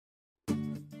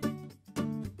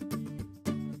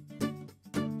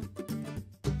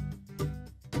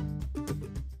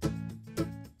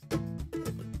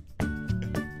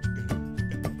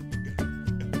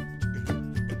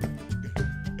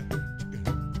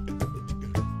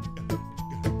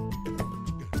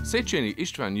Széchenyi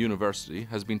István University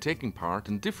has been taking part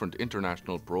in different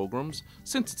international programs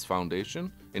since its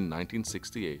foundation in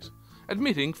 1968,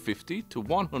 admitting 50 to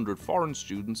 100 foreign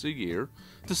students a year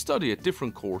to study at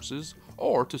different courses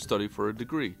or to study for a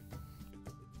degree.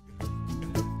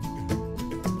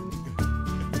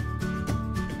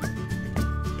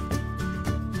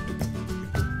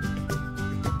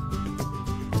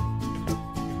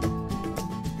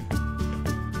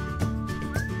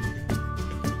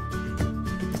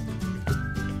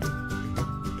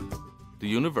 The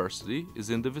university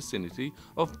is in the vicinity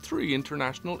of 3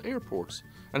 international airports,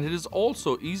 and it is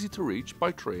also easy to reach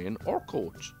by train or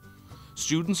coach.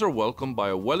 Students are welcomed by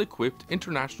a well-equipped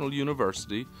international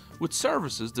university with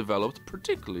services developed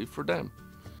particularly for them.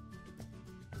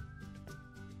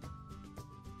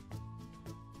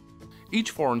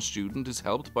 Each foreign student is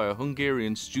helped by a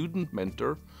Hungarian student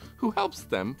mentor who helps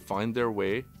them find their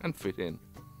way and fit in.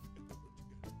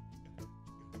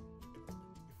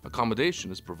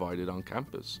 Accommodation is provided on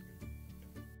campus.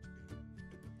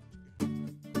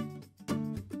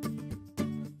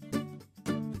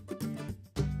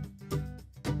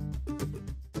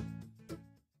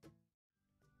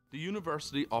 The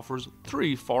university offers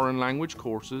 3 foreign language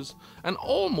courses and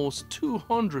almost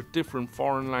 200 different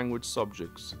foreign language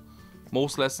subjects.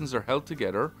 Most lessons are held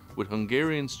together with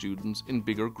Hungarian students in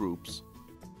bigger groups.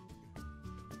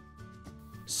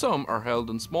 Some are held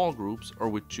in small groups or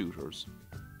with tutors.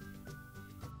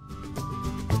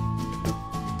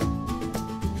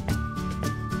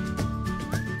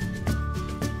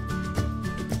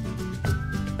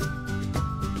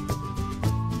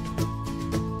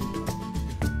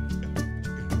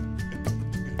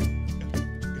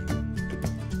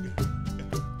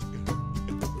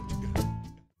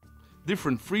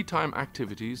 Different free time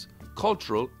activities,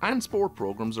 cultural and sport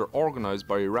programs are organised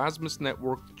by Erasmus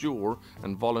Network Gyor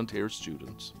and volunteer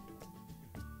students.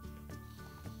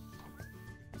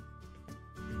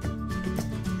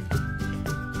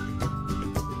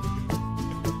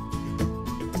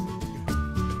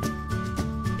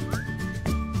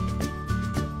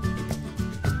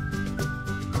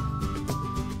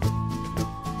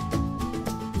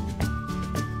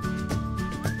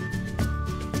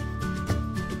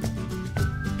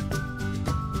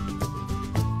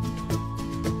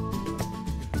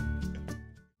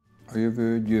 A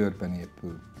jövő Győrben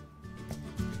épül.